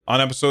On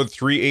episode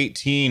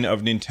 318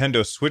 of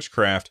Nintendo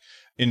Switchcraft,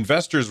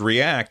 investors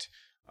react.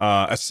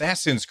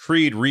 Assassin's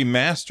Creed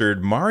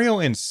Remastered, Mario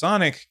and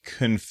Sonic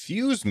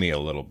confused me a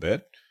little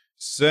bit.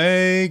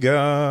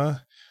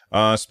 Sega.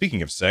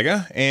 Speaking of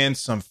Sega, and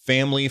some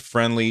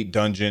family-friendly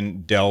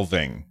dungeon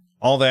delving.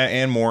 All that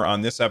and more on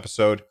this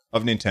episode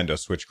of Nintendo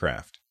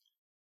Switchcraft.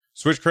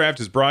 Switchcraft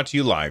is brought to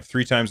you live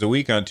 3 times a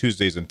week on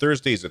Tuesdays and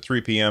Thursdays at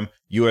 3 p.m.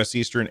 U.S.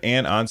 Eastern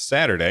and on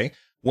Saturday,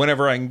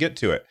 whenever I can get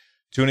to it.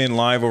 Tune in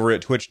live over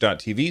at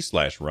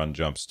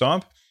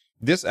twitch.tv/runjumpstomp.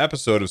 This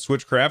episode of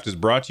Switchcraft is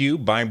brought to you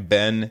by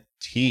Ben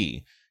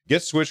T.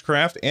 Get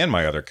Switchcraft and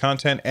my other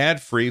content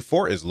ad-free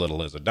for as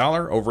little as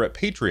 $1 over at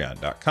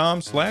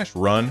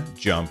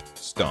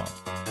patreon.com/runjumpstomp.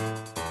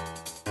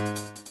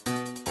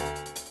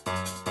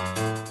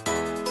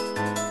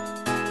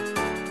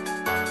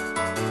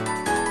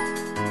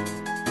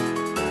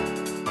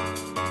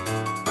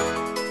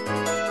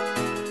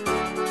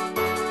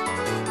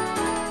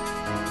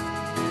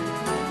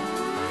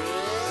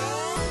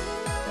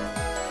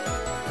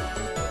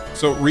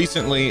 So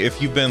recently, if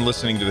you've been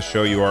listening to the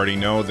show, you already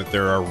know that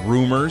there are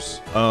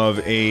rumors of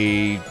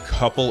a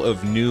couple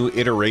of new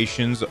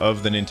iterations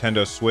of the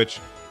Nintendo Switch,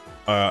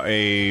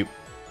 a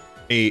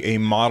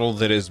model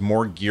that is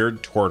more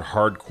geared toward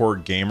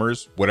hardcore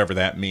gamers, whatever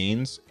that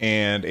means,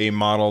 and a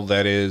model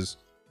that is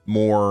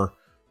more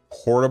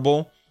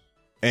portable.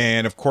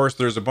 And of course,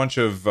 there's a bunch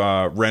of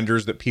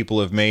renders that people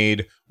have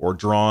made or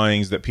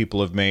drawings that people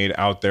have made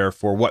out there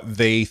for what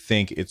they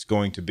think it's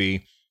going to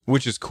be,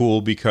 which is cool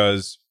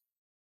because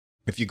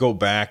if you go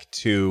back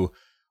to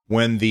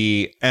when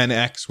the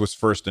NX was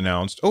first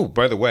announced, oh,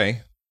 by the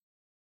way,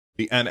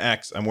 the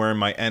NX, I'm wearing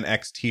my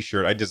NX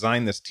t-shirt. I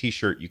designed this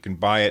t-shirt. You can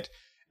buy it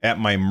at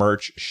my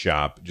merch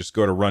shop. Just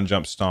go to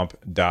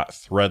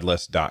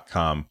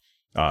runjumpstomp.threadless.com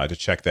to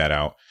check that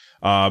out.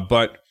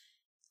 What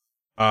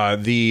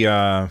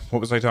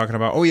was I talking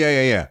about? Oh,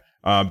 yeah.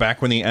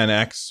 Back when the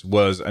NX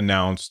was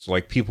announced,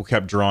 like people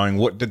kept drawing,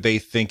 what did they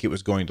think it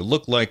was going to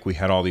look like? We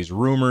had all these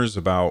rumors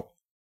about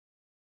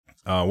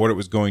what it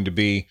was going to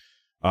be,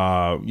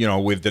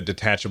 with the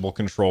detachable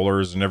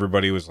controllers, and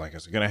everybody was like,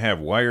 is it going to have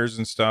wires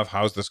and stuff?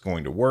 How's this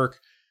going to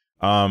work?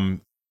 But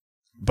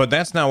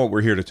that's not what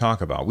we're here to talk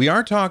about. We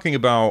are talking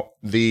about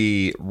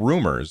the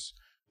rumors,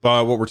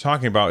 but what we're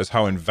talking about is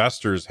how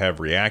investors have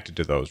reacted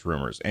to those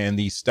rumors. And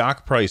the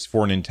stock price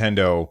for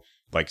Nintendo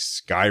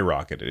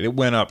skyrocketed. It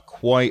went up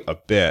quite a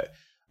bit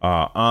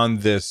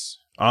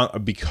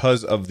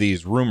because of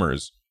these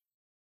rumors.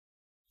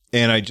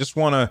 And I just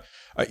want to,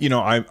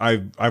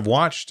 I've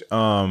watched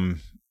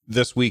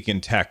This Week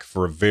in Tech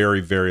for a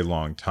very, very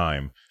long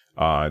time.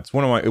 It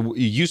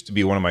used to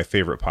be one of my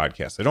favorite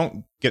podcasts. I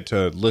don't get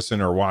to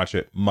listen or watch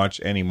it much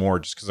anymore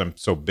just because I'm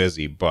so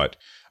busy. But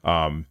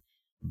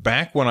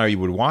back when I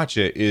would watch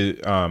it,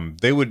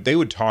 they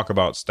would talk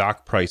about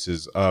stock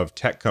prices of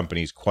tech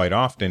companies quite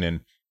often, and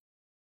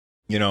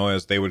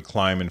as they would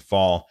climb and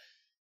fall.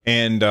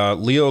 And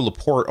Leo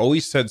Laporte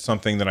always said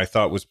something that I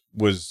thought was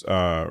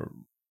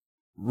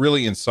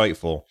really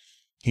insightful.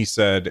 He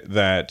said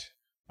that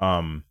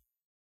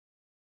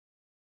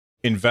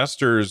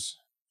investors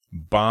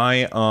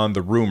buy on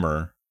the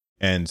rumor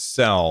and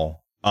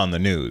sell on the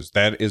news.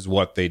 That is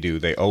what they do.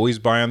 They always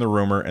buy on the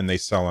rumor and they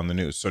sell on the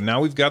news. So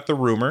now we've got the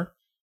rumor,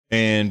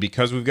 and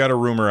because we've got a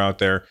rumor out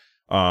there,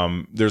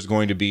 there's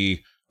going to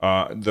be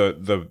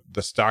the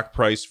stock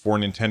price for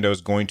Nintendo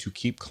is going to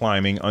keep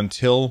climbing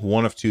until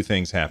one of two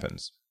things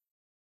happens.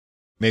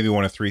 Maybe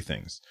one of three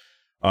things.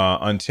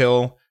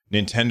 Until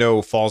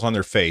Nintendo falls on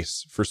their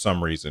face for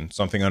some reason,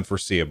 something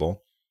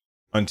unforeseeable,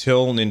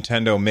 until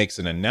Nintendo makes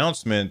an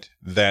announcement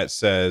that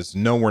says,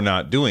 no, we're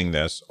not doing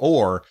this,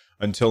 or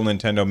until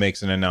Nintendo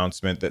makes an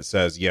announcement that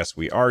says, yes,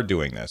 we are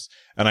doing this.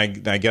 And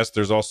I guess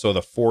there's also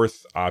the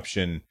fourth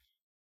option.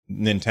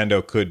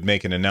 Nintendo could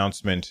make an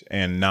announcement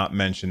and not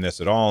mention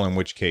this at all, in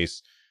which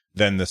case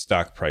then the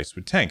stock price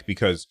would tank,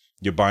 because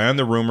you buy on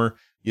the rumor,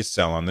 you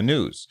sell on the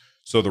news.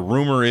 So the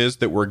rumor is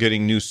that we're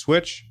getting new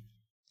Switch.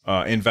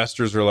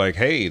 Investors are like,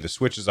 hey, the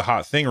Switch is a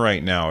hot thing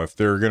right now. If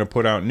they're going to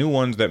put out new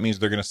ones, that means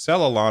they're going to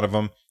sell a lot of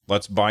them.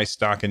 Let's buy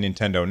stock in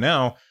Nintendo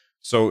now.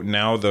 So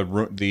now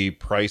the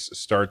price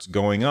starts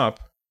going up.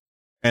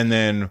 And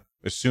then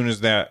as soon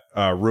as that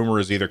rumor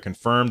is either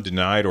confirmed,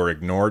 denied, or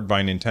ignored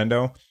by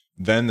Nintendo,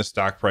 then the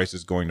stock price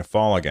is going to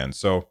fall again.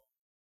 So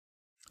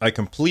I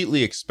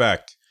completely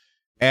expect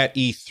at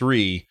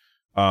E3,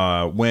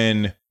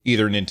 when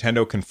either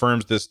Nintendo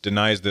confirms this,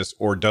 denies this,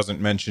 or doesn't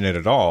mention it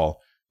at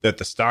all, that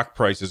the stock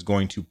price is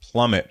going to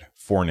plummet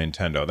for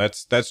Nintendo.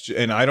 That's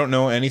and I don't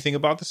know anything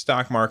about the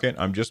stock market.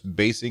 I'm just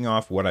basing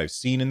off what I've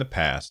seen in the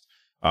past.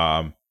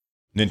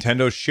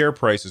 Nintendo's share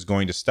price is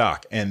going to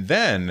stock. And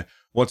then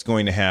what's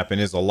going to happen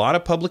is a lot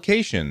of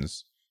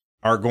publications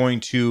are going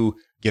to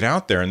get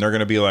out there and they're going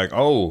to be like,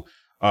 oh,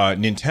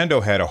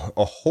 Nintendo had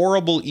a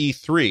horrible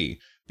E3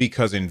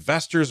 because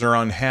investors are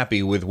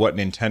unhappy with what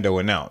Nintendo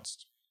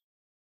announced.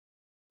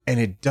 And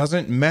it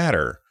doesn't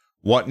matter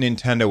what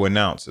Nintendo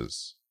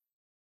announces.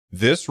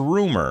 This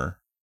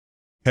rumor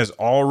has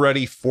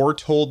already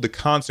foretold the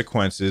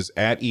consequences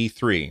at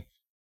E3.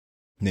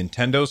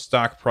 Nintendo's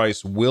stock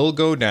price will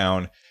go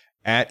down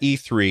at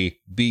E3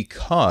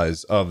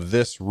 because of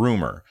this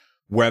rumor.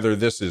 Whether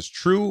this is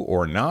true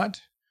or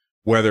not,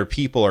 whether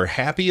people are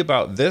happy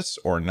about this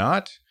or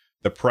not,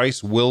 the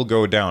price will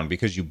go down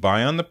because you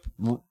buy on the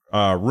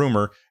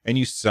rumor and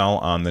you sell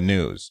on the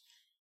news.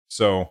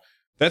 So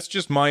that's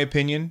just my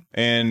opinion,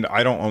 and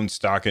I don't own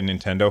stock in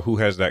Nintendo. Who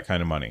has that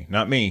kind of money?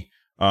 Not me.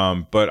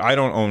 But I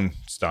don't own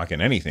stock in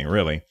anything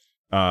really.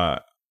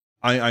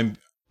 I'm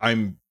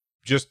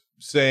just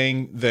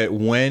saying that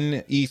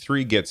when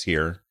E3 gets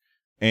here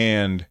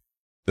and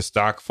the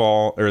stock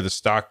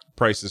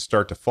prices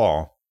start to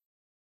fall,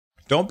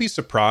 don't be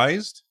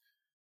surprised.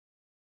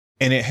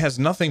 And it has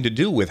nothing to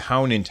do with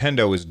how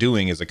Nintendo is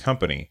doing as a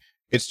company.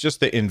 It's just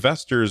that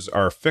investors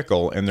are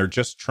fickle and they're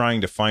just trying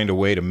to find a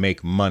way to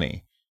make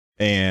money.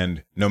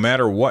 And no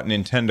matter what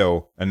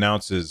Nintendo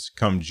announces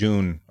come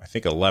June, I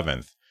think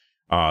 11th,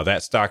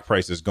 that stock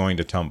price is going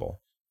to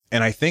tumble.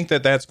 And I think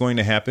that that's going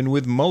to happen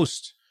with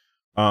most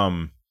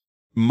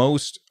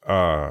what's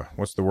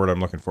the word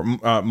I'm looking for?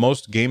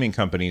 Most gaming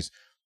companies.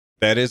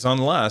 That is,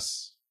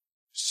 unless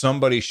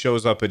somebody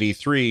shows up at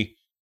E3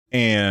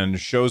 and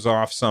shows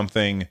off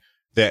something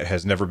that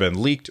has never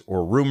been leaked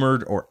or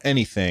rumored or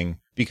anything,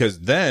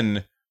 because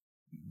then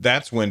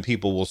that's when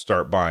people will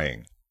start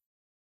buying.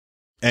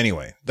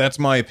 Anyway, that's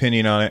my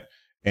opinion on it.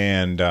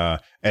 And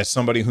as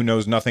somebody who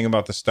knows nothing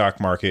about the stock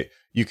market,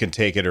 you can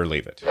take it or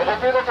leave it.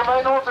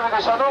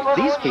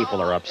 These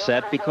people are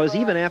upset because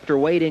even after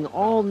waiting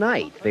all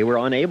night, they were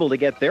unable to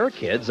get their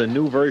kids a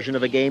new version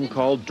of a game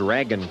called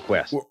Dragon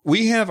Quest.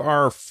 We have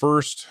our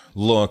first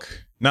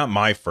look, not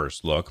my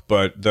first look,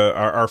 but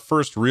our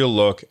first real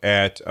look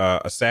at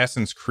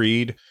Assassin's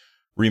Creed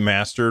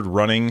Remastered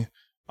running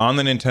on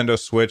the Nintendo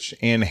Switch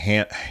in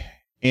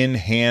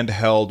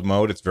handheld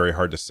mode. It's very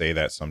hard to say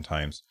that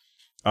sometimes.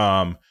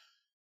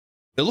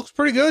 It looks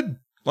pretty good.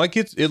 Like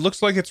it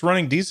looks like it's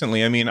running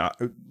decently. I mean,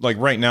 like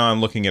right now I'm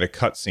looking at a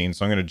cutscene,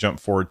 so I'm going to jump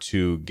forward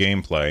to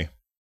gameplay.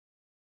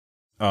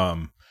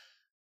 But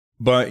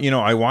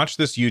I watched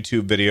this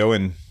YouTube video,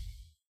 and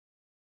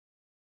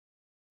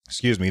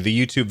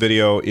the YouTube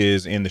video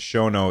is in the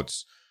show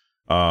notes,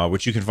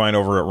 which you can find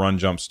over at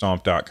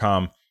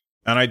runjumpstomp.com.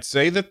 And I'd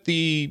say that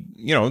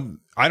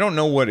I don't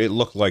know what it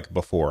looked like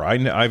before.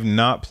 I've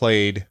not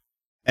played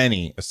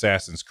any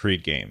Assassin's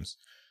Creed games.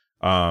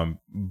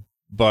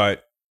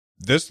 But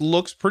this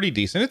looks pretty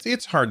decent.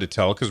 It's hard to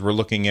tell because we're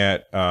looking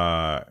at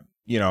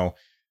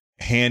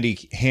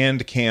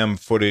hand cam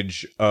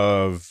footage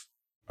of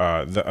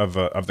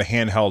the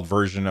handheld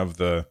version of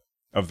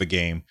the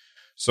game.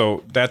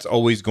 So that's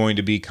always going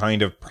to be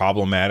kind of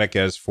problematic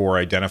as for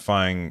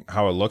identifying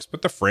how it looks,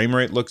 but the frame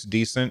rate looks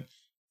decent.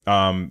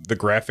 The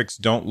graphics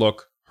don't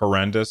look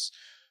horrendous.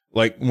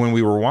 Like when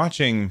we were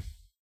watching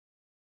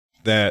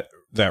that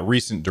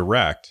recent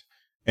Direct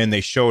and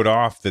they showed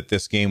off that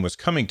this game was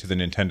coming to the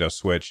Nintendo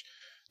Switch,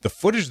 the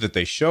footage that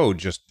they showed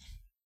just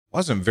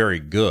wasn't very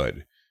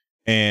good.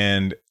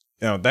 And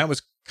that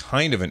was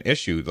kind of an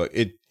issue. Like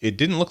it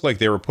didn't look like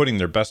they were putting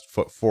their best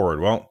foot forward.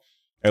 Well,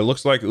 it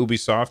looks like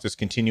Ubisoft is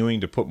continuing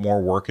to put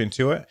more work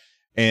into it.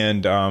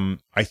 And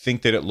I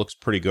think that it looks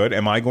pretty good.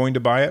 Am I going to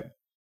buy it?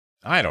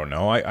 I don't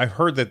know. I've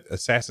heard that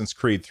Assassin's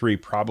Creed 3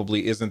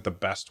 probably isn't the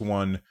best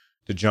one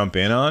to jump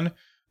in on,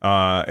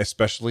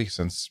 especially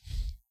since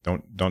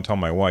don't tell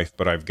my wife,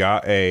 but I've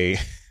got a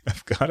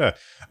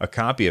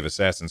copy of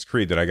Assassin's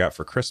Creed that I got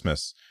for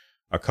Christmas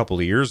a couple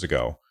of years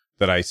ago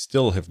that I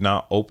still have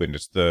not opened.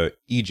 It's the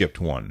Egypt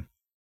one.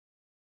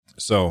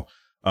 So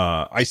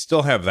I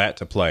still have that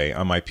to play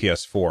on my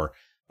PS4.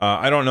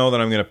 I don't know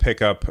that I'm going to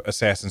pick up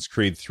Assassin's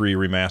Creed 3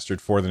 Remastered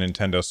for the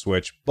Nintendo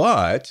Switch,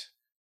 but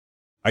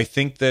I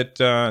think that,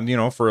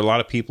 for a lot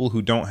of people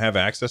who don't have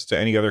access to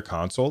any other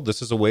console,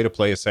 this is a way to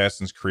play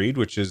Assassin's Creed,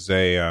 which is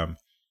a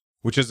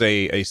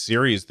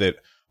series that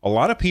a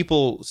lot of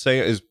people say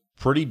is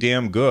pretty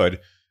damn good.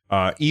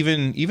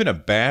 Even a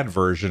bad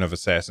version of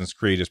Assassin's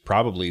Creed is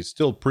probably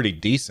still pretty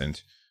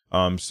decent.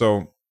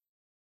 So,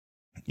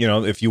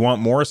 if you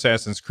want more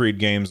Assassin's Creed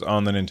games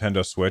on the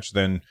Nintendo Switch,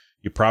 then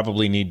you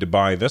probably need to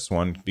buy this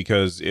one,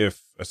 because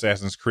if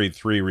Assassin's Creed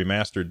 3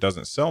 Remastered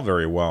doesn't sell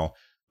very well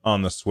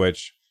on the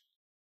Switch,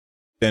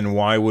 then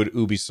why would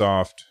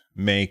Ubisoft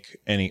make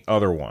any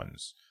other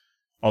ones?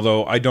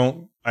 Although I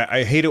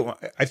hate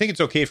it. I think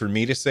it's okay for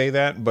me to say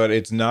that, but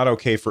it's not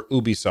okay for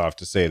Ubisoft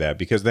to say that,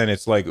 because then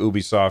it's like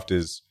Ubisoft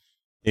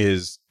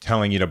is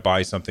telling you to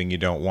buy something you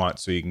don't want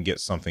so you can get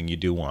something you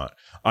do want.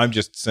 I'm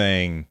just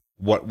saying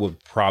what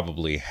would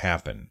probably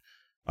happen.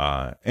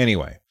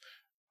 Anyway,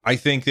 I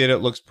think that it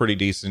looks pretty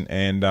decent,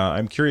 and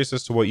I'm curious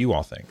as to what you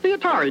all think. The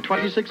Atari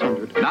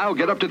 2600. Now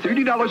get up to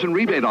 $30 in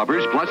rebate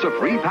offers plus a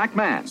free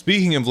Pac-Man.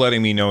 Speaking of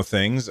letting me know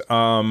things,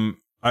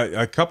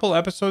 a couple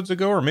episodes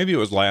ago, or maybe it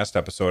was last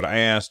episode, I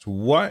asked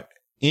what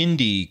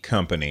indie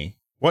company,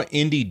 what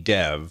indie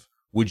dev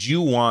would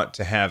you want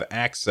to have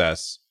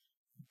access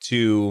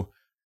to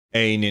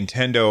a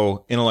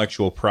Nintendo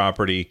intellectual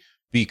property,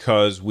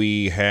 because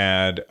we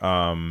had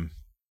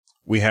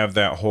we have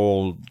that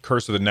whole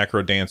Curse of the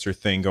Necrodancer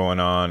thing going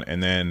on,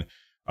 and then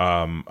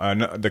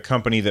the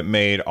company that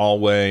made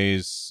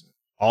Always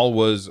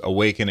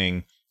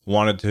Awakening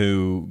wanted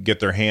to get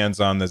their hands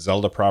on the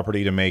Zelda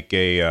property to make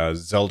a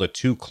Zelda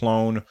 2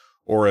 clone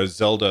or a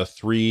Zelda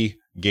 3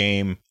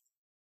 game.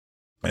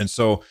 And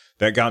so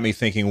that got me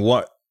thinking,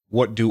 what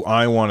do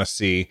I want to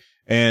see?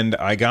 And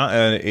I got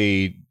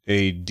a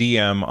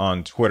DM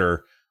on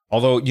Twitter.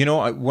 Although,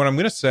 what I'm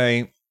going to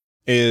say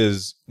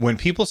is when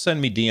people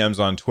send me DMs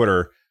on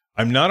Twitter,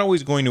 I'm not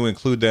always going to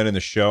include that in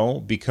the show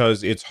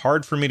because it's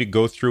hard for me to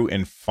go through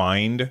and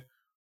find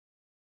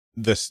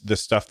the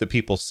stuff that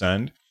people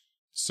send.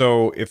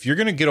 So if you're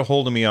going to get a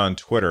hold of me on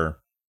Twitter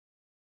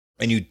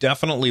and you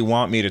definitely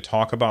want me to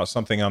talk about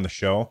something on the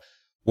show,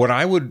 what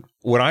I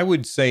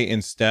would say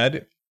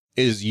instead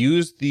is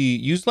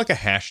use like a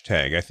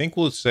hashtag. I think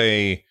we'll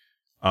say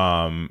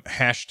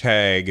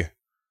hashtag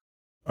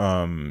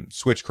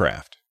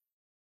Switchcraft.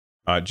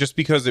 Just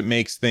because it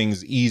makes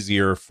things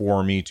easier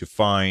for me to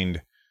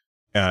find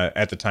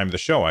at the time of the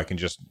show. I can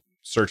just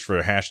search for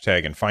a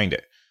hashtag and find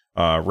it.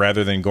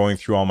 Rather than going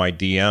through all my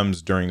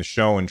DMs during the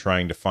show and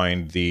trying to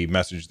find the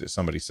message that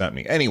somebody sent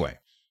me. Anyway,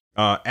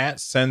 at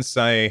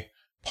Sensei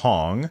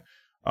Pong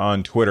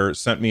on Twitter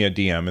sent me a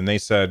DM and they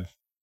said,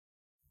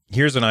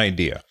 here's an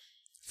idea.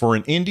 For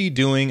an indie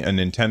doing a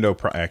Nintendo...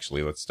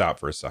 Actually, let's stop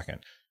for a second.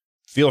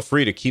 Feel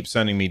free to keep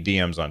sending me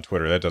DMs on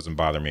Twitter. That doesn't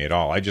bother me at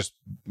all.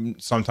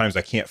 Sometimes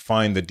I can't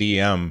find the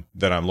DM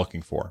that I'm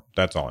looking for.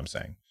 That's all I'm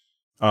saying.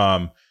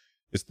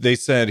 They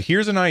said,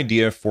 here's an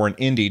idea for an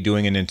indie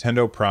doing a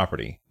Nintendo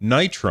property.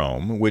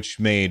 Nitrome, which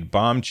made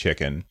Bomb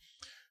Chicken,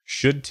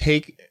 should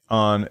take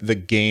on the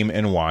Game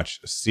 &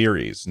 Watch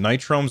series.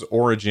 Nitrome's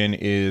origin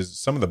is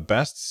some of the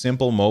best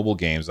simple mobile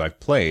games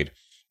I've played,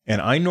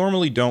 and I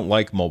normally don't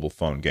like mobile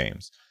phone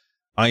games.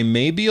 I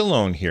may be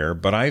alone here,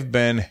 but I've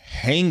been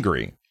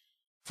hangry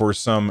for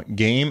some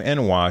Game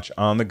 & Watch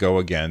on the go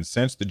again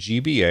since the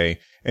GBA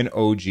and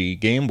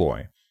OG Game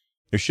Boy.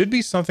 There should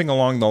be something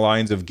along the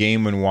lines of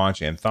Game &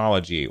 Watch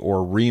Anthology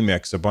or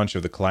remix a bunch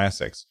of the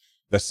classics.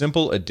 The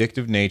simple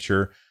addictive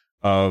nature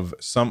of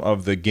some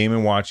of the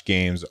Game & Watch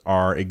games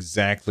are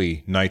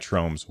exactly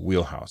Nitrome's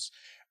wheelhouse.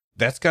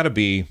 That's got to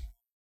be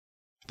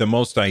the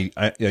most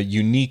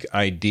unique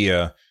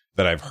idea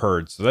that I've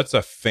heard. So that's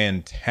a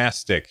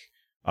fantastic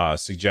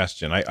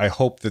suggestion. I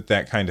hope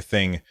that kind of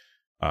thing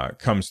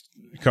comes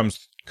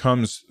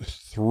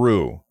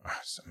through.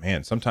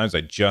 Man, sometimes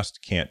I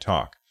just can't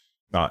talk.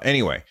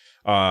 Anyway.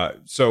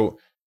 So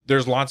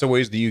there's lots of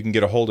ways that you can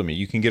get a hold of me.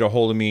 You can get a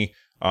hold of me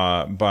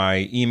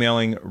by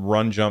emailing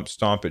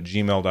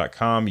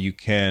runjumpstomp@gmail.com. You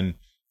can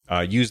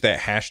use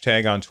that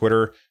hashtag on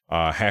Twitter,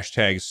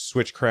 hashtag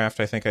Switchcraft,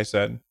 I think I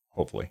said,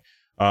 hopefully.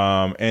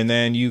 And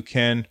then you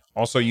can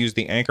also use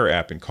the Anchor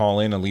app and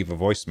call in and leave a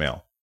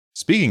voicemail.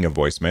 Speaking of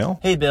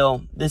voicemail. Hey,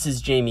 Bill. This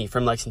is Jamie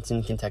from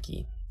Lexington,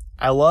 Kentucky.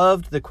 I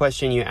loved the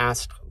question you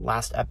asked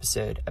last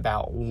episode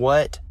about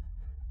what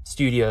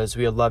studios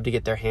we would love to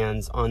get their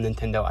hands on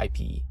Nintendo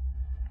IP.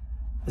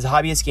 As a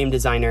hobbyist game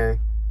designer,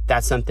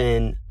 that's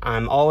something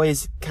I'm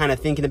always kind of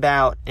thinking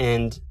about,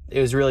 and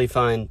it was really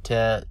fun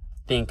to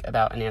think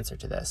about an answer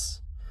to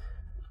this.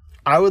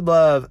 I would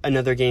love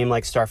another game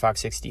like Star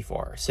Fox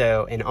 64,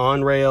 so an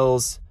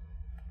on-rails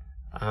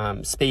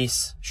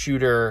space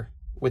shooter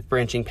with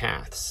branching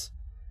paths.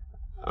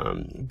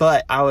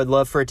 But I would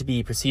love for it to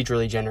be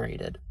procedurally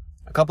generated.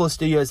 A couple of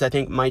studios I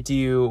think might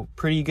do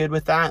pretty good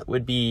with that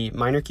would be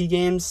Minor Key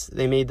Games.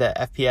 They made the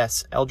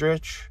FPS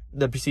Eldritch,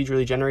 the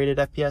procedurally generated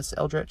FPS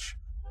Eldritch.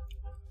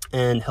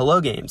 And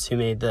Hello Games, who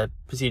made the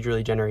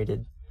procedurally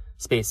generated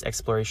space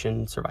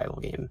exploration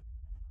survival game.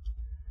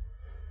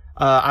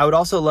 I would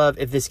also love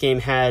if this game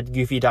had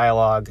goofy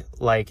dialogue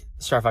like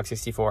Star Fox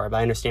 64, but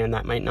I understand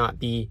that might not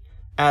be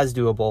as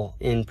doable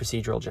in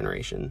procedural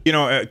generation.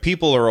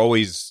 People are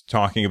always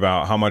talking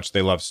about how much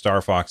they love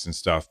Star Fox and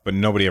stuff, but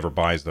nobody ever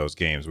buys those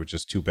games, which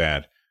is too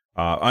bad.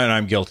 And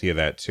I'm guilty of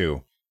that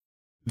too.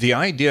 The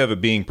idea of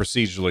it being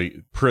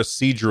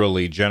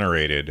procedurally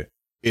generated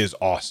is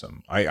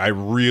awesome. I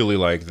really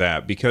like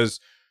that because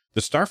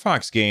the Star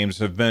Fox games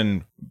have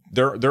been,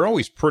 they're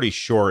always pretty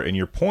short, and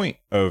your point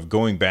of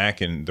going back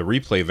and the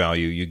replay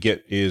value you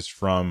get is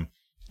from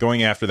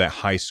going after that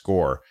high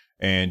score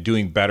and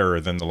doing better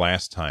than the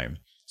last time.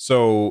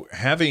 So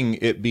having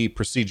it be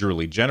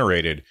procedurally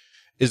generated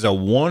is a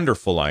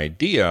wonderful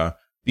idea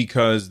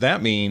because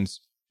that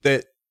means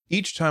that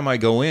each time I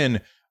go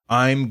in,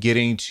 I'm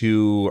getting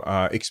to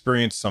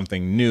experience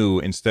something new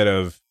instead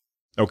of,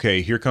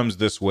 okay, here comes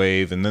this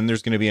wave, and then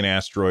there's going to be an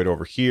asteroid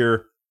over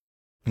here,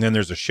 and then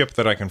there's a ship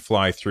that I can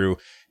fly through.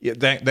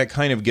 That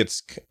kind of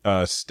gets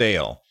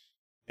stale.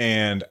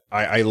 And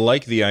I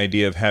like the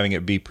idea of having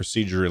it be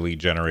procedurally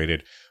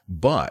generated,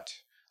 but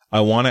I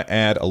want to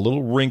add a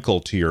little wrinkle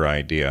to your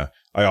idea.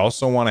 I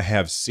also want to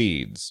have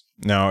seeds.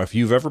 Now, if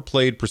you've ever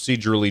played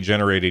procedurally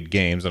generated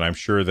games, and I'm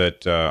sure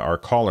that our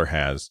caller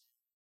has,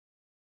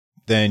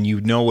 then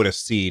you know what a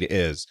seed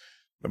is.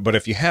 But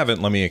if you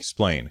haven't, let me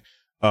explain.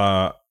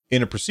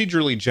 in a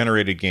procedurally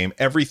generated game,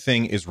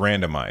 everything is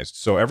randomized.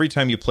 So every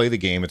time you play the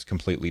game, it's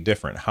completely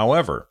different.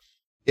 However,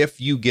 if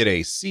you get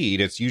a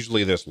seed, it's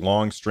usually this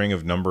long string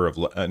of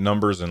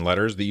numbers and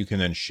letters that you can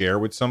then share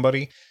with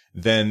somebody.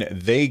 Then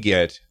they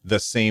get the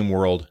same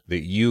world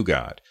that you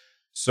got.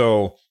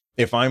 So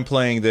if I'm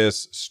playing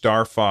this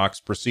Star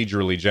Fox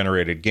procedurally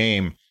generated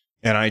game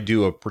and I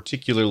do a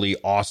particularly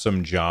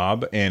awesome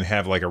job and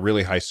have like a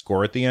really high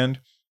score at the end,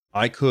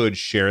 I could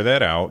share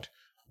that out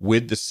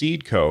with the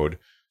seed code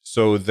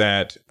so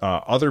that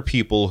other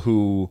people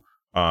who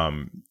are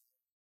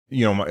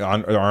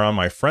on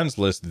my friends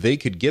list, they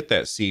could get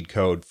that seed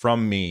code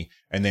from me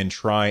and then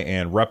try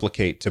and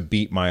replicate to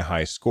beat my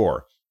high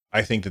score.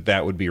 I think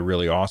that would be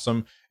really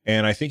awesome,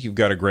 and I think you've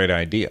got a great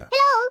idea.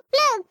 Hello,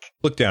 look!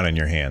 Look down in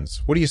your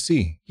hands. What do you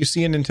see? You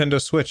see a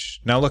Nintendo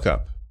Switch. Now look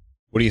up.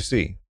 What do you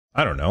see?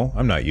 I don't know.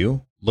 I'm not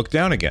you. Look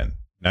down again.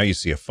 Now you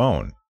see a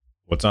phone.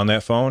 What's on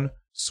that phone?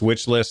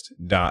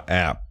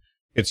 Switchlist.app.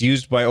 It's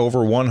used by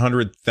over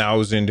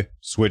 100,000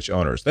 Switch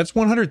owners. That's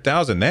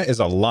 100,000. That is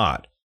a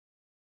lot.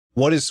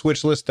 What is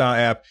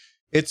Switchlist.app?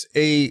 It's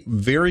a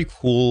very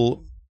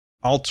cool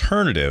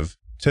alternative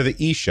to the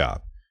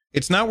eShop.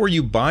 It's not where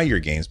you buy your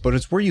games, but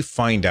it's where you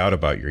find out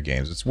about your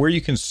games. It's where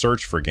you can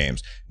search for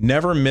games.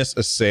 Never miss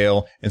a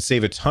sale and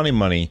save a ton of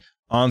money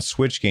on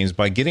Switch games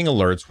by getting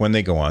alerts when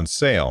they go on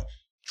sale.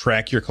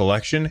 Track your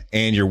collection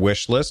and your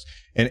wish list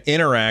and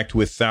interact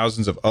with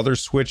thousands of other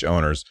Switch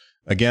owners.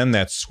 Again,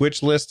 that's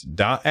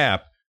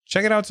switchlist.app.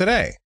 Check it out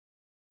today.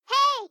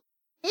 Hey,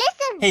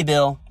 listen! Hey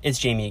Bill, it's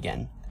Jamie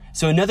again.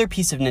 So another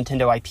piece of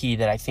Nintendo IP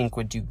that I think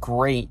would do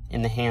great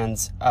in the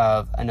hands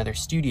of another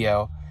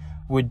studio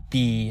would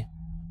be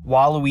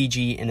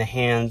Waluigi in the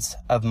hands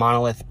of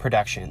Monolith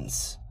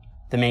Productions,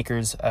 the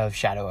makers of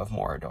Shadow of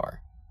Mordor.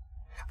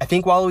 I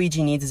think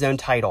Waluigi needs his own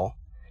title,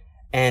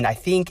 and I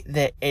think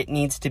that it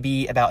needs to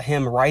be about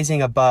him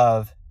rising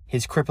above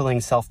his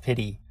crippling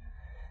self-pity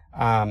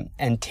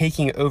and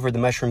taking over the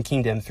Mushroom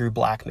Kingdom through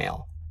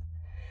blackmail.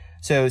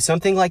 So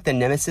something like the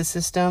Nemesis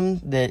system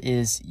that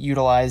is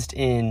utilized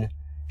in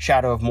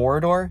Shadow of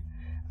Mordor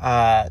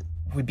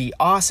would be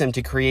awesome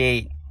to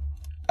create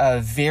a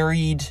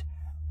varied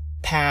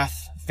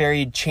path,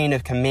 varied chain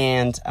of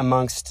command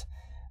amongst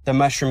the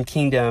Mushroom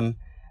Kingdom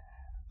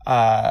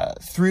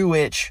through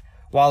which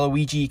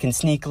Waluigi can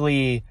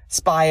sneakily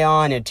spy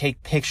on and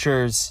take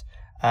pictures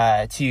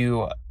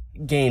to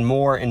gain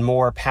more and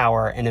more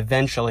power and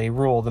eventually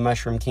rule the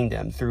Mushroom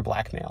Kingdom through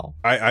blackmail.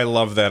 I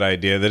love that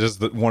idea. That is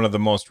one of the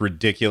most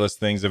ridiculous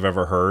things I've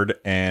ever heard,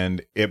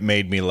 and it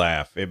made me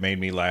laugh. It made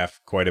me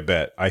laugh quite a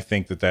bit. I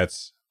think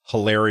that's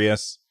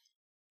hilarious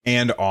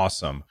and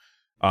awesome.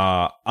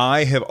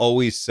 I have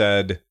always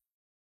said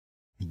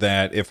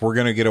that if we're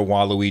going to get a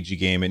Waluigi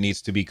game, it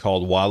needs to be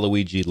called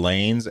Waluigi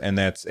Lanes, and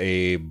that's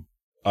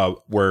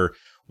where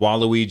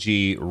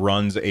Waluigi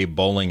runs a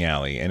bowling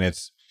alley, and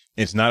it's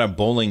not a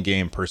bowling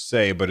game per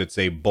se, but it's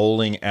a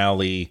bowling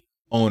alley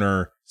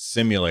owner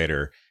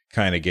simulator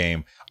kind of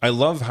game. I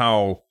love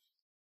how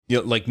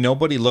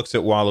nobody looks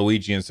at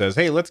Waluigi and says,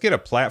 hey, let's get a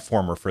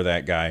platformer for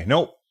that guy.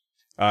 Nope.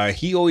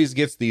 He always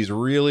gets these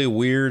really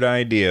weird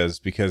ideas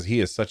because he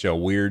is such a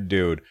weird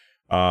dude.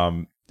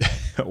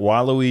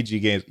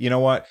 Waluigi games. You know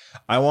what?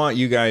 I want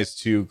you guys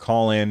to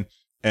call in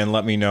and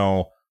let me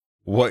know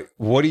what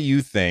do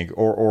you think,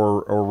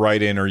 or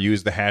write in or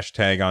use the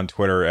hashtag on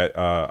Twitter at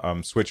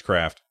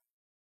Switchcraft.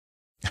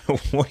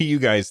 What do you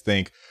guys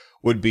think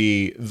would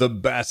be the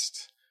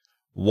best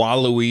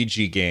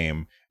Waluigi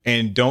game?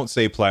 And don't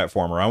say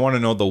platformer. I want to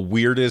know the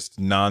weirdest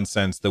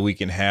nonsense that we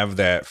can have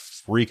that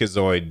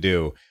Freakazoid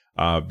do,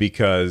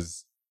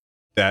 because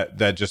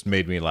that just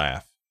made me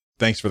laugh.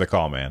 Thanks for the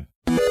call, man.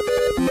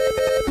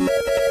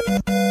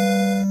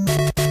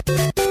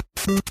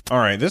 All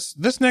right,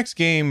 this next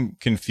game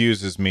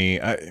confuses me.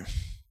 The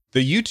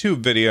YouTube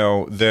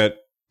video that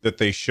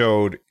they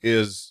showed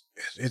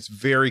it's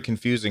very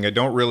confusing. I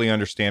don't really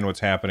understand what's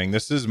happening.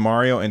 This is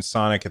Mario and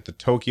Sonic at the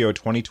Tokyo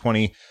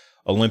 2020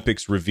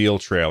 Olympics reveal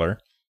trailer,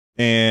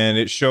 and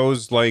it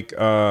shows like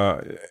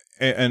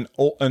an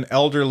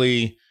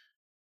elderly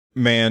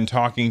man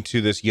talking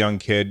to this young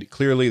kid.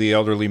 Clearly, the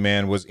elderly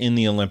man was in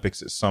the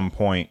Olympics at some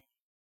point,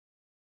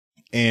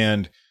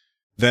 and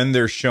then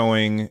they're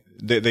showing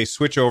they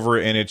switch over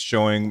and it's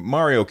showing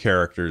Mario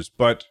characters,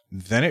 but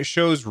then it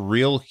shows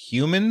real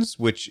humans,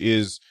 which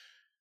is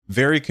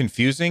very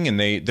confusing. And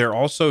they're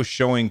also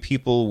showing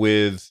people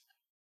with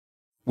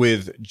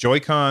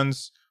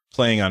Joy-Cons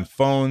playing on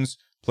phones,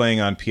 playing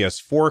on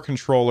PS4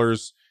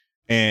 controllers,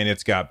 and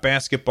it's got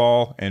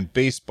basketball and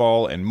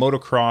baseball and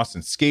motocross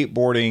and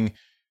skateboarding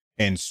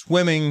and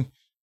swimming,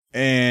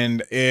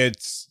 and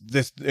it's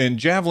this and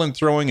javelin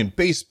throwing and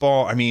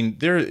baseball. I mean,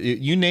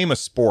 you name a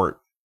sport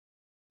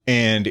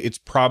and it's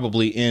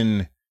probably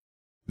in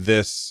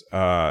this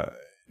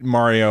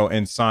Mario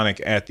and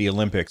Sonic at the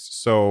Olympics.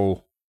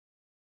 So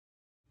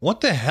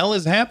what the hell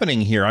is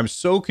happening here? I'm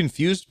so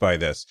confused by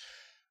this.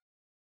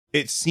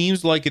 It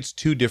seems like it's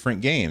two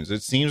different games.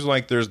 It seems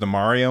like there's the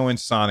Mario and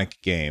Sonic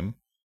game,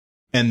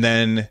 and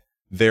then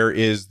there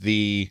is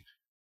the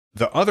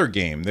the other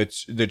game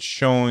that's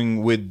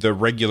showing with the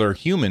regular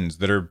humans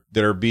that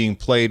are being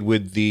played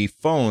with the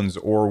phones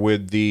or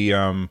with the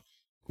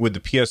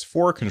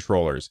PS4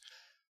 controllers.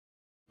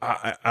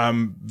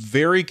 I'm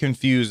very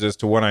confused as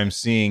to what I'm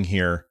seeing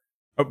here.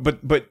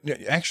 But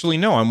actually,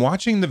 no, I'm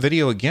watching the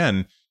video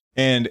again,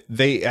 and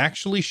they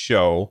actually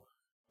show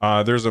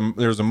there's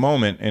a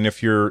moment, and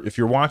if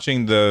you're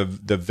watching the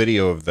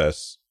video of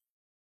this,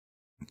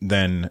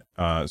 then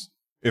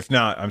if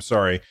not, I'm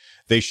sorry.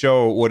 They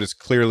show what is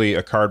clearly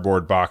a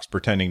cardboard box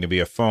pretending to be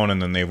a phone, and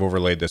then they've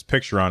overlaid this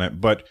picture on it.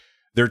 But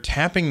they're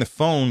tapping the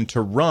phone to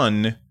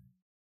run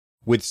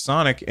with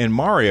Sonic and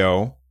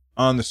Mario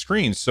on the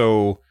screen.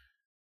 So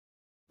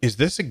is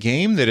this a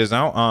game that is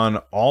out on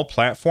all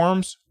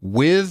platforms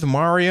with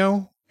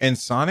Mario and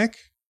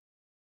Sonic?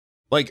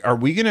 Like, are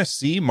we going to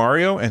see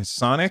Mario and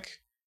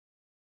Sonic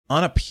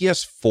on a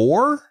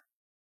PS4?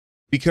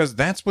 Because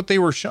that's what they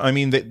were showing. I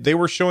mean, they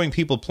were showing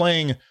people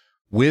playing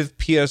with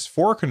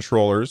PS4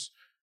 controllers.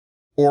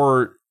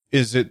 Or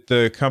is it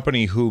the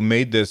company who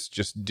made this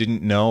just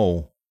didn't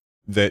know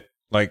that?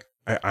 Like,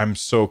 I'm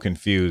so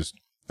confused.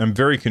 I'm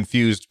very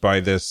confused by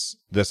this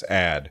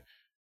ad.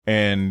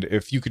 And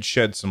if you could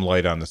shed some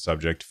light on the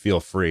subject, feel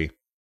free.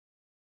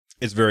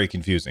 It's very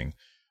confusing.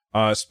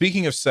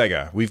 Speaking of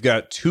Sega, we've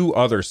got two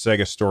other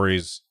Sega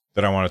stories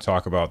that I want to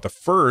talk about. The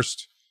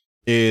first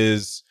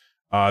is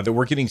that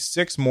we're getting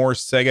 6 more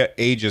Sega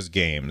Ages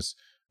games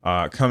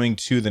coming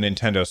to the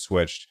Nintendo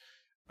Switch.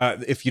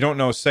 If you don't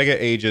know, Sega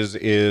Ages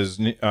is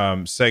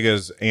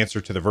Sega's answer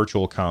to the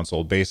Virtual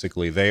Console.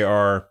 Basically, they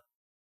are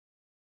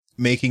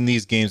making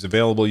these games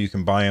available. You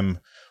can buy them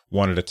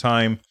one at a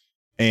time.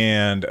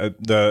 And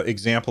the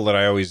example that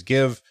I always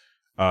give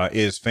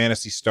is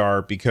Phantasy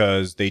Star,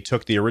 because they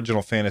took the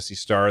original Phantasy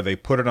Star, they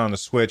put it on the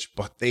Switch,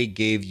 but they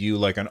gave you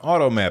like an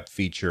auto map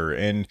feature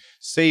and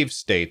save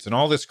states and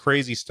all this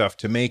crazy stuff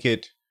to make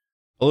it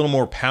a little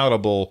more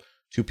palatable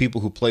to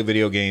people who play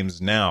video games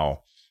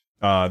now.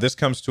 This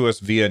comes to us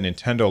via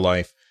Nintendo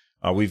Life.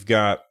 We've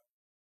got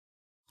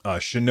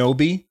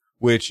Shinobi,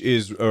 which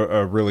is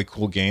a really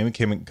cool game. It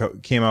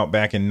came out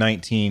back in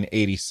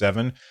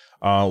 1987.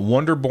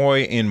 Wonder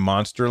Boy in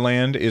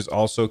Monsterland is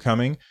also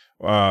coming.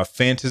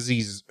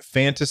 Fantasy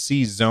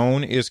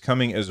Zone is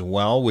coming as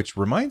well, which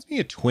reminds me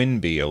of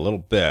Twinbee a little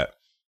bit.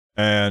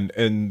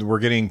 And we're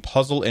getting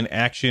Puzzle and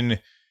Action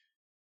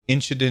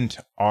Incident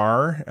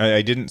R.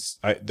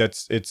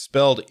 It's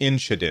spelled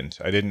Incident.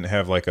 I didn't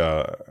have like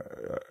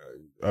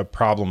a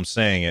problem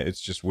saying it.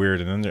 It's just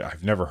weird. And then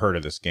I've never heard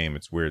of this game.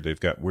 It's weird. They've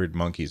got weird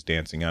monkeys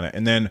dancing on it.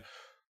 And then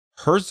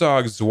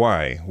Herzog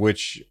Zwei,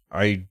 which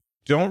I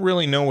don't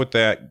really know what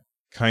that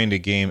kind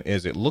of game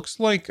is. It looks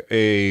like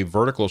a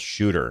vertical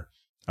shooter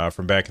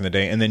from back in the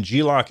day. And then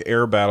G-Lock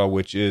Air Battle,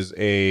 which is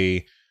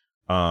a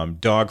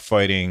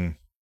dogfighting,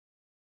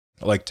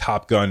 like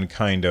Top Gun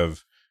kind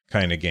of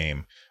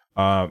game.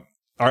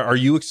 Are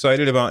you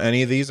excited about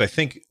any of these? I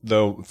think,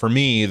 though, for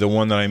me, the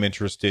one that I'm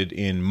interested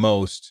in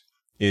most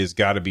is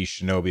got to be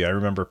Shinobi. I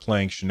remember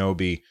playing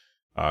Shinobi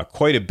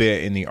quite a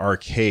bit in the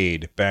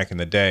arcade back in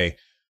the day,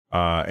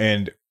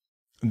 and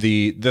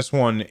this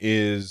one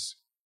is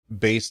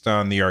based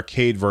on the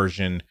arcade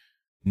version,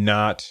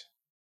 not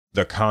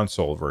the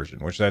console version,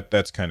 which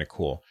that's kind of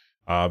cool.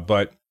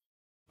 But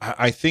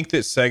I think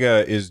that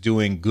Sega is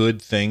doing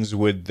good things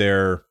with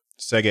their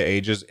Sega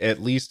Ages, at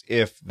least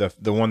if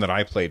the one that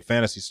I played,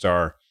 Phantasy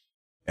Star,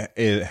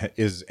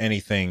 is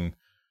anything,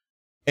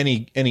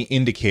 any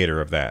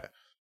indicator of that.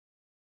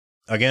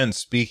 Again,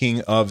 speaking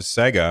of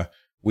Sega,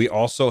 we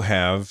also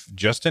have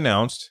just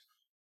announced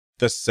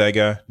the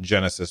Sega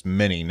Genesis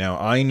Mini. Now,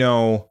 I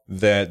know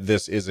that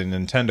this is a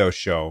Nintendo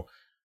show,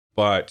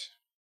 but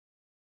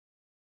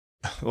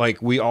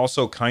like we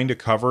also kind of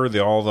cover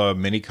all the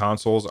mini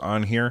consoles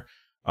on here,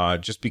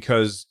 just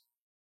because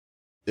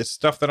it's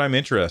stuff that I'm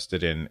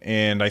interested in.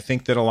 And I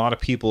think that a lot of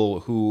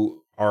people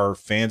who are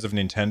fans of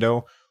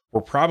Nintendo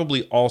were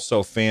probably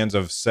also fans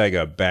of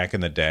Sega back in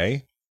the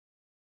day.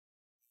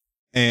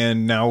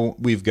 And now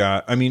we've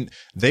got, I mean,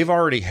 they've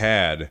already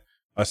had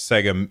a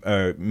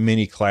Sega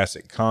mini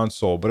classic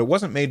console, but it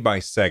wasn't made by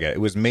Sega. It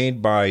was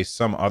made by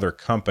some other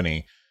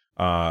company,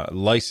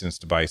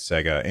 licensed by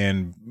Sega.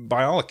 And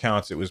by all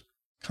accounts, it was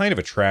kind of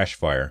a trash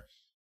fire.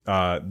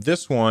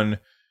 This one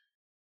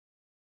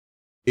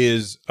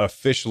is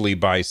officially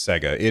by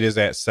Sega. It is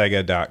at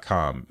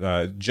sega.com.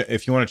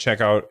 If you want to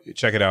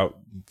check it out,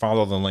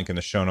 follow the link in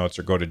the show notes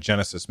or go to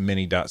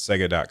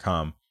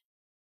genesismini.sega.com.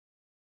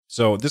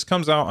 So this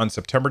comes out on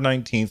September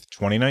 19th,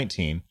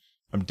 2019.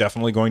 I'm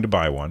definitely going to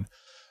buy one.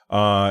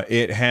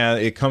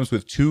 It comes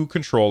with 2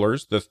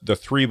 controllers, the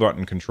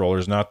 3-button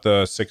controllers, not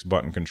the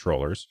 6-button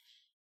controllers.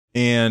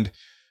 And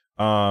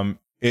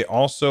it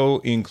also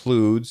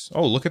includes,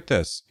 oh, look at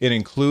this. It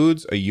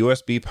includes a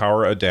USB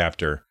power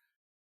adapter.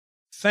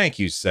 Thank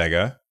you,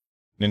 Sega.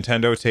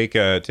 Nintendo, take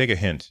a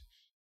hint,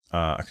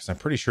 because I'm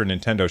pretty sure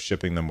Nintendo's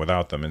shipping them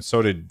without them, and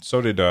so did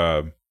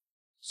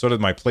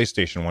my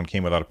PlayStation one,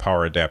 came without a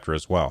power adapter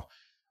as well.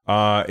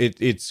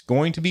 It's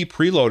going to be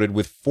preloaded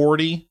with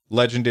 40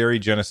 legendary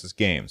Genesis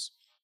games.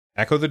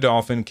 Echo the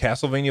Dolphin,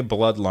 Castlevania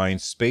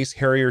Bloodlines, Space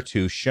Harrier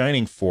 2,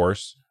 Shining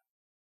Force.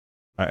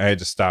 I had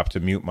to stop to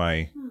mute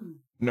my...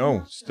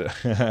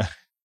 I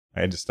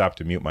had to stop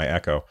to mute my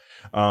echo.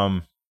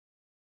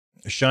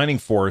 Shining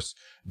Force,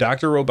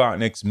 Dr.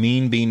 Robotnik's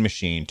Mean Bean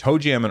Machine, Toe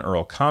Jam and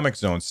Earl, Comic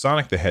Zone,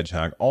 Sonic the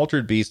Hedgehog,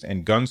 Altered Beast,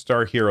 and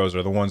Gunstar Heroes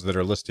are the ones that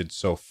are listed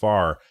so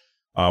far.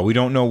 We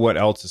don't know what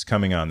else is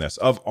coming on this.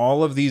 Of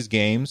all of these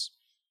games,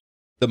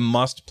 the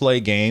must-play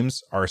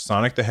games are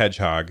Sonic the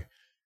Hedgehog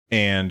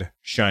and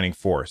Shining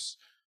Force.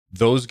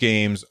 Those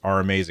games are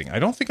amazing. I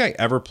don't think I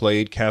ever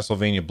played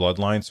Castlevania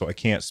Bloodline, so I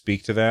can't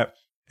speak to that.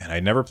 And I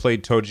never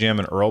played Toe Jam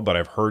and Earl, but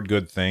I've heard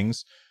good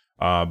things.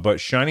 But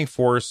Shining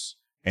Force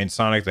and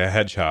Sonic the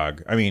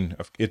Hedgehog, I mean,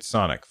 it's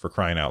Sonic, for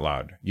crying out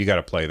loud. You got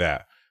to play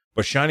that.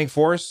 But Shining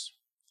Force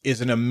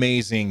is an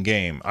amazing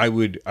game. If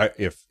we get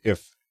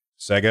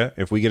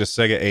a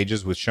Sega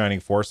Ages with Shining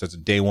Force, that's a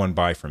day one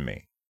buy from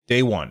me.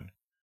 Day one.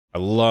 I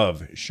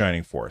love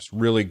Shining Force.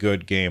 Really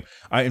good game.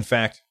 In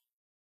fact,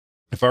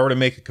 if I were to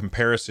make a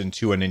comparison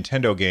to a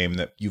Nintendo game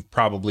that you've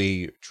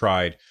probably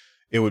tried,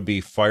 it would be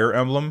Fire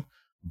Emblem,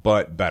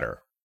 but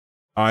better.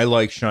 I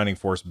like Shining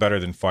Force better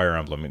than Fire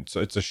Emblem. It's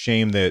a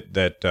shame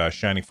that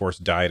Shining Force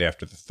died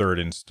after the third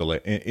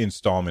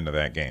installment of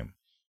that game.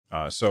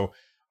 So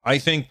I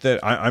think that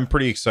I'm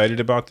pretty excited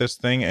about this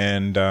thing,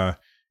 and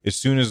as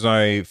soon as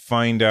I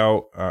find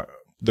out,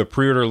 the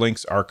pre-order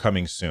links are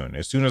coming soon.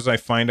 As soon as I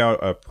find out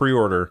a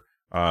pre-order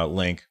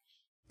link,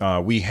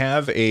 we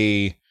have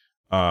a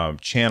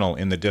channel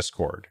in the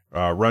Discord,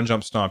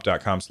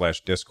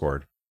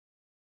 runjumpstomp.com/Discord,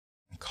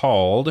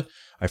 called,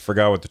 I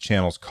forgot what the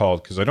channel's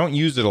called because I don't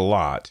use it a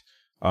lot,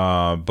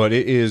 but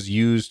it is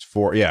used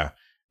for,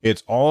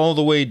 it's all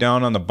the way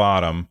down on the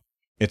bottom.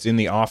 It's in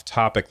the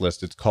off-topic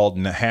list. It's called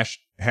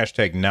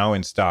hashtag now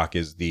in stock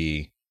is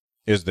the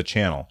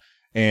channel.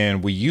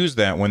 And we use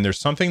that when there's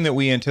something that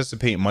we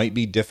anticipate might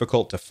be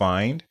difficult to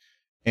find.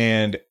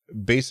 And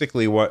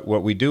basically what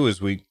we do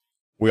is we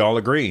all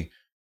agree.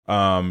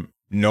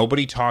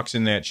 Nobody talks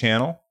in that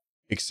channel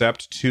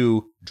except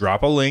to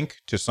drop a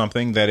link to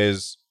something that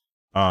is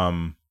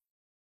going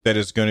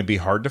to be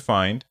hard to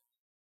find.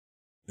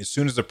 As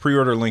soon as the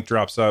pre-order link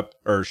drops up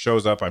or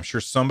shows up, I'm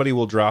sure somebody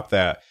will drop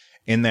that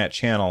in that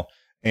channel.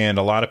 And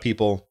a lot of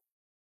people,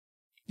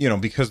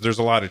 because there's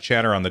a lot of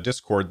chatter on the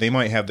Discord, they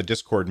might have the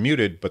Discord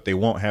muted, but they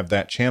won't have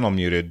that channel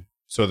muted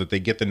so that they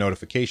get the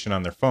notification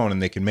on their phone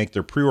and they can make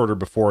their pre-order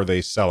before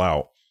they sell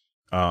out.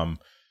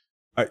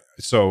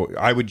 So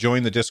I would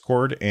join the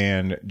Discord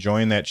and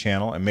join that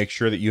channel and make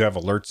sure that you have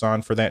alerts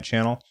on for that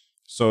channel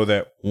so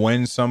that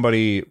when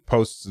somebody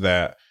posts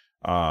that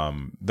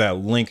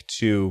link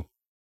to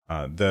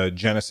the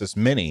Genesis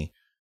Mini,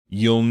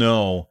 you'll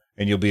know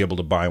and you'll be able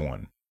to buy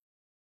one.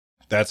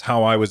 That's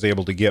how I was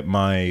able to get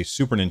my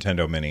Super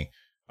Nintendo Mini,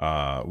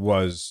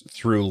 was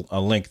through a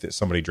link that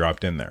somebody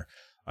dropped in there.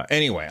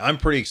 Anyway, I'm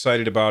pretty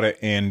excited about it,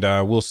 and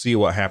we'll see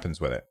what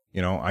happens with it.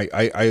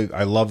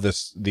 I love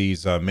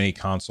these mini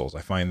consoles.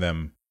 I find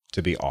them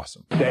to be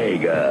awesome.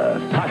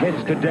 Sega. Hot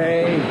hits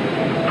today,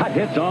 hot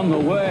hits on the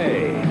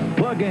way.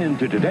 Plug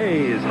into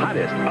today's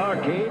hottest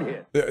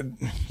arcade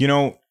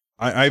hit.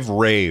 I've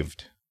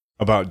raved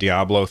about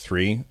Diablo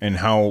 3 and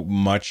how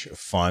much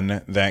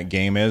fun that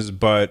game is,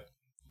 but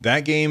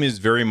that game is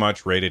very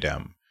much rated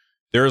M.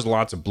 There's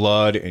lots of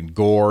blood and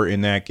gore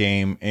in that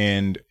game,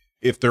 and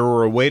if there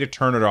were a way to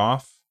turn it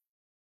off,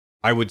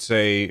 I would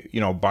say,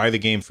 buy the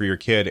game for your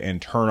kid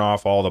and turn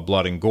off all the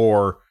blood and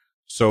gore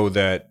so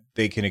that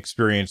they can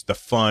experience the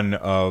fun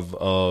of,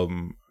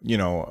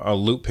 a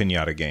loot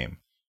pinata game.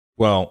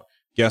 Well,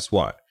 guess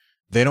what?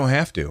 They don't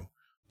have to,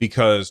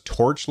 because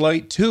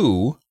Torchlight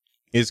 2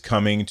 is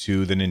coming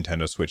to the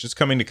Nintendo Switch. It's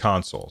coming to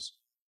consoles.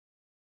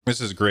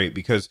 This is great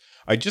because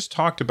I just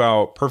talked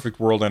about Perfect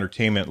World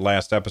Entertainment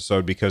last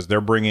episode because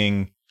they're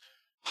bringing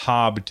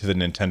Hob to the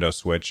Nintendo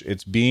Switch.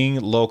 It's being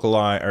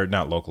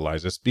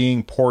it's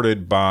being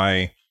ported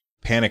by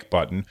Panic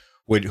Button,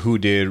 who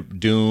did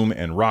Doom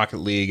and Rocket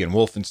League and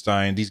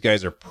Wolfenstein. These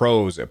guys are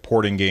pros at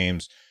porting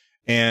games.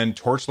 And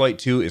Torchlight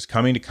 2 is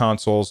coming to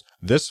consoles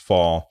this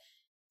fall.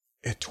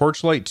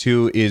 Torchlight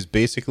 2 is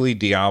basically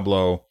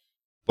Diablo,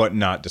 but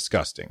not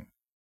disgusting.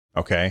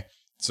 Okay?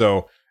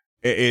 So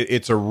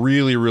it's a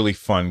really, really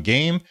fun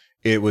game.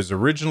 It was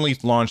originally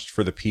launched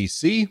for the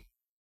PC.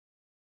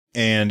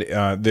 And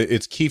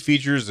its key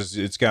features is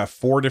it's got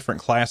 4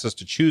 different classes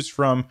to choose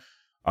from.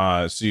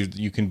 So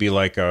you can be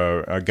like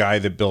a guy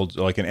that builds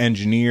like an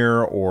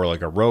engineer, or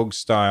like a rogue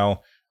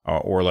style,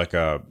 or like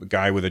a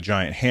guy with a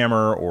giant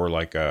hammer, or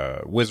like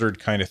a wizard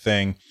kind of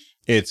thing.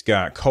 It's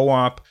got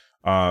co-op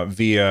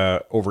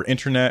via over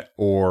internet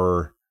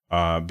or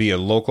via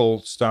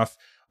local stuff.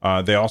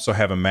 They also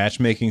have a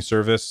matchmaking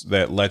service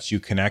that lets you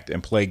connect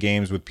and play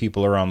games with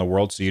people around the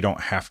world. So you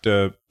don't have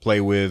to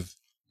play with,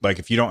 like,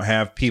 if you don't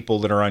have people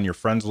that are on your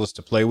friends list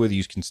to play with,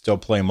 you can still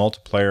play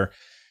multiplayer.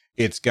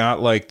 It's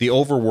got like the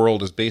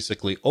overworld is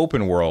basically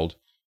open world,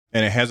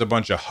 and it has a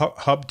bunch of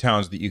hub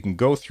towns that you can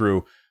go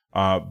through.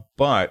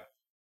 But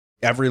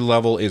every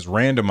level is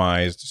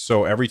randomized.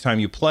 So every time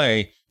you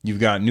play, you've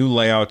got new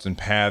layouts and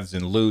paths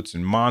and loots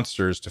and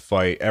monsters to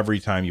fight every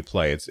time you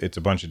play. It's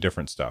a bunch of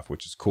different stuff,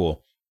 which is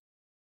cool.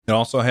 It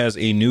also has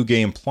a new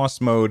game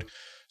plus mode.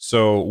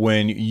 So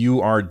when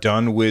you are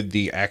done with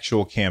the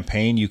actual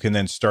campaign, you can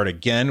then start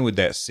again with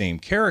that same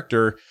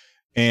character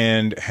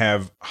and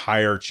have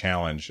higher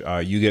challenge.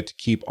 You get to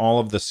keep all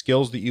of the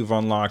skills that you've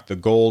unlocked, the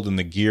gold and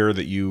the gear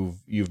that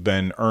you've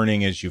been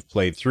earning as you've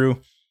played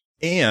through.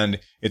 And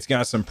it's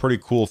got some pretty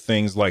cool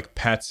things like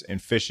pets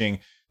and fishing.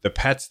 The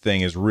pets thing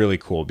is really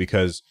cool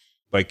because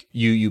like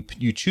you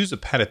choose a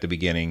pet at the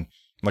beginning,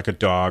 like a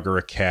dog or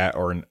a cat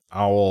or an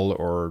owl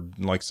or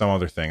like some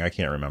other thing. I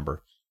can't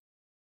remember.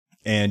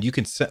 And you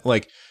can set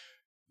like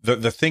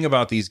the thing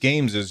about these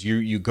games is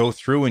you go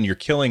through and you're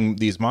killing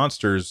these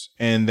monsters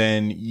and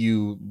then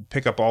you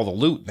pick up all the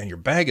loot and then your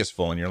bag is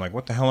full and you're like,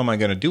 what the hell am I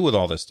going to do with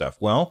all this stuff?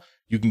 Well,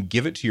 you can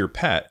give it to your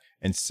pet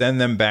and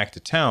send them back to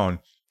town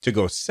to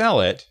go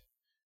sell it.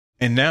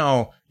 And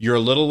now you're a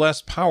little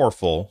less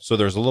powerful, so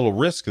there's a little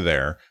risk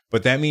there,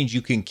 but that means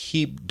you can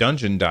keep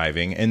dungeon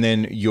diving and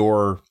then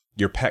your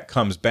pet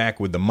comes back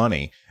with the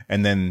money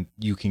and then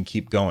you can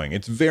keep going.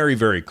 It's very,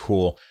 very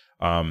cool.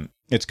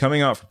 It's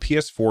coming out for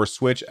PS4,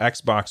 Switch,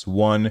 Xbox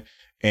One,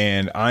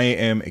 and I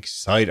am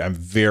excited. I'm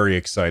very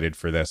excited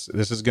for this.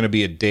 This is going to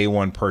be a day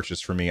one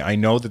purchase for me. I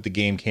know that the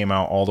game came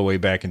out all the way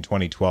back in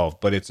 2012,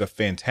 but it's a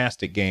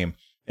fantastic game.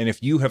 And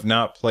if you have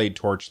not played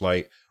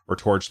Torchlight or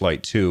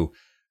Torchlight 2,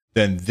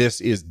 then this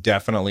is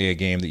definitely a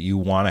game that you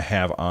want to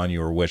have on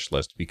your wish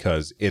list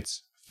because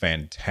it's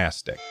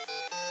fantastic.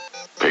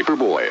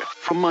 Paperboy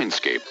from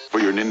Mindscape for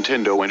your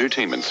Nintendo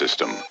Entertainment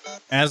System.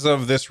 As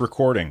of this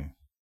recording,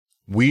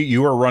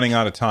 you are running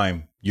out of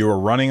time. You are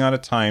running out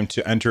of time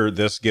to enter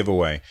this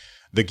giveaway.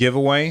 The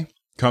giveaway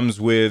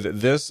comes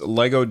with this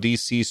Lego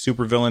DC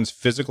Supervillains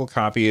physical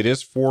copy. It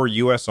is for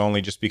US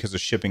only just because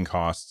of shipping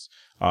costs.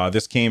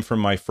 This came from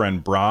my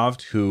friend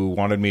Bravd, who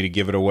wanted me to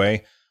give it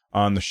away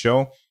on the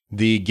show.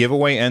 The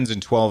giveaway ends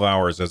in 12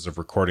 hours as of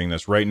recording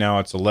this. Right now,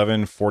 it's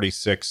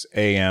 11:46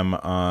 a.m.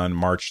 on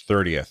March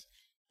 30th.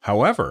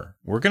 However,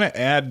 we're going to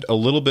add a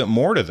little bit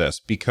more to this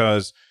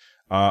because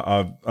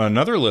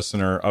another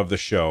listener of the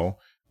show,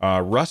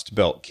 Rust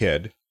Belt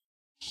Kid,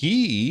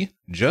 he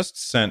just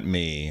sent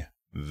me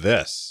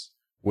this,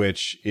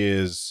 which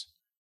is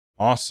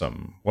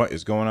awesome. What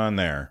is going on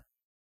there?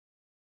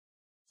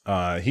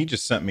 He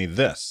just sent me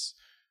this.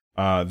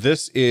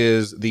 This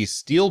is the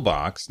Steel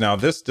Box. Now,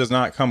 this does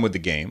not come with the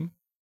game,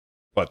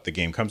 but the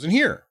game comes in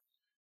here.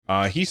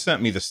 He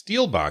sent me the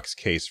Steel Box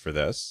case for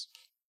this.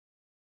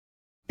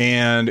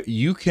 And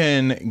you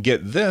can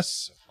get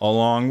this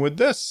along with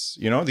this.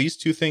 You know, these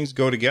two things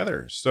go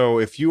together. So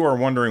if you are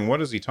wondering,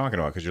 what is he talking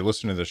about? Because you're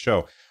listening to the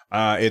show.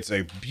 It's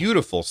a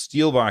beautiful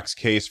Steel Box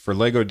case for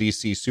Lego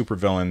DC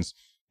Supervillains.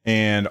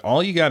 And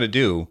all you got to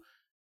do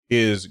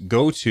is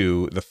go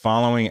to the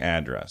following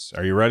address.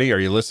 Are you ready? Are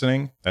you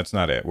listening? That's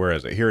not it. Where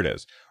is it? Here it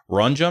is.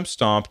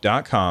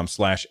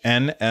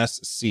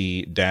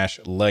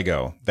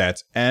 runjumpstomp.com/NSC-Lego.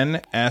 That's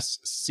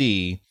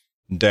NSC-Lego.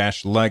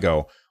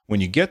 When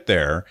you get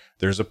there,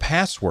 there's a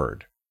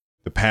password.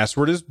 The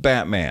password is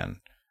Batman.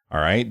 All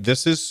right.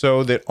 This is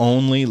so that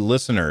only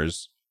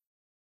listeners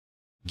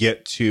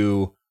get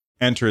to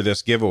enter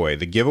this giveaway.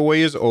 The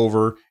giveaway is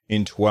over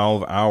in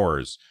 12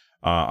 hours.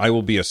 I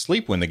will be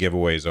asleep when the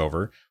giveaway is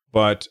over,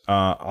 but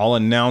I'll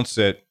announce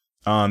it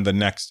on the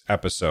next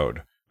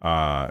episode.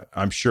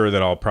 I'm sure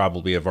that I'll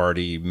probably have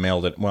already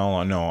mailed it.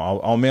 Well,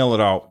 no, I'll mail it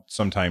out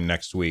sometime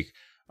next week.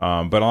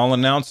 But I'll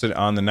announce it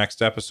on the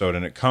next episode,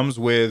 and it comes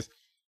with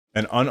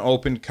an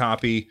unopened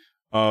copy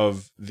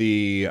of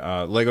the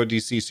Lego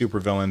DC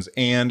Supervillains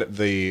and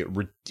the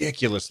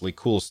ridiculously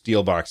cool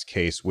Steel Box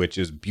case, which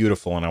is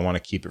beautiful, and I want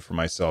to keep it for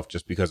myself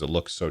just because it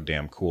looks so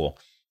damn cool.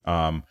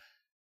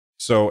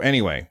 So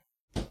anyway,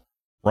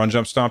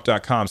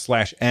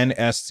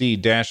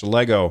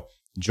 runjumpstomp.com/NSC-Lego.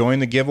 Join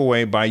the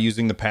giveaway by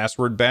using the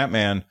password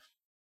Batman,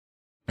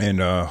 and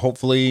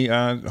hopefully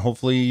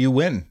you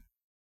win.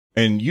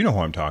 And you know who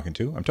I'm talking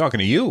to. I'm talking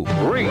to you.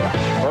 Reach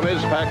for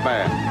Ms.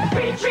 Pac-Man.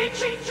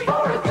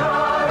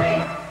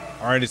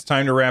 All right, it's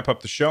time to wrap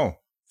up the show.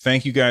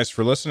 Thank you guys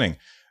for listening.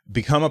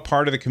 Become a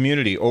part of the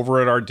community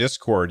over at our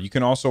Discord. You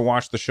can also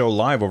watch the show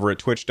live over at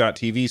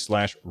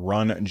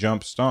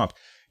twitch.tv/runjumpstomp.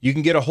 You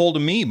can get a hold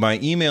of me by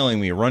emailing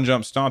me,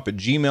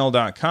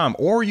 runjumpstomp@gmail.com,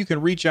 or you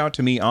can reach out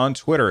to me on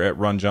Twitter at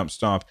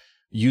runjumpstomp.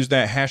 Use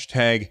that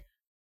hashtag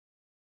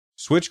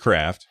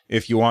Switchcraft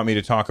if you want me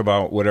to talk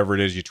about whatever it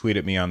is you tweet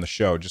at me on the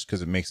show, just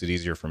because it makes it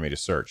easier for me to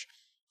search.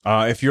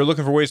 If you're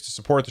looking for ways to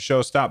support the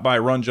show, stop by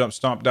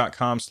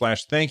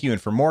runjumpstomp.com/thank you.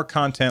 And for more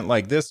content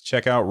like this,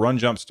 check out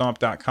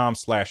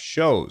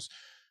runjumpstomp.com/shows.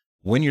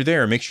 When you're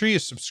there, make sure you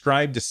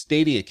subscribe to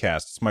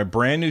StadiaCast. It's my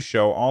brand new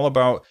show all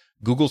about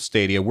Google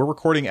Stadia. We're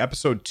recording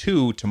episode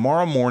 2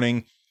 tomorrow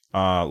morning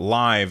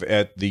live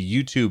at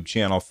the YouTube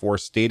channel for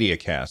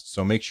StadiaCast.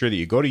 So make sure that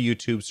you go to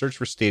YouTube, search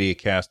for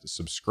StadiaCast,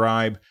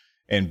 subscribe,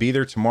 and be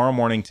there tomorrow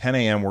morning, 10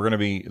 a.m. We're going to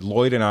be,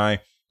 Lloyd and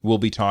I will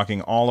be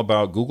talking all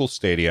about Google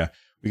Stadia.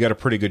 We got a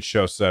pretty good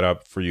show set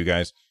up for you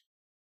guys.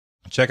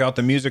 Check out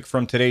the music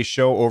from today's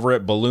show over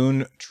at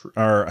over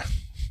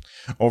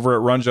at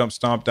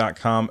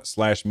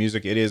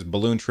runjumpstomp.com/music. It is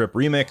Balloon Trip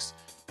Remix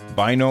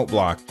by Note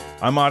Block.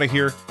 I'm out of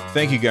here.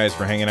 Thank you guys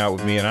for hanging out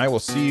with me, and I will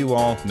see you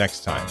all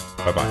next time.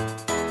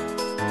 Bye-bye.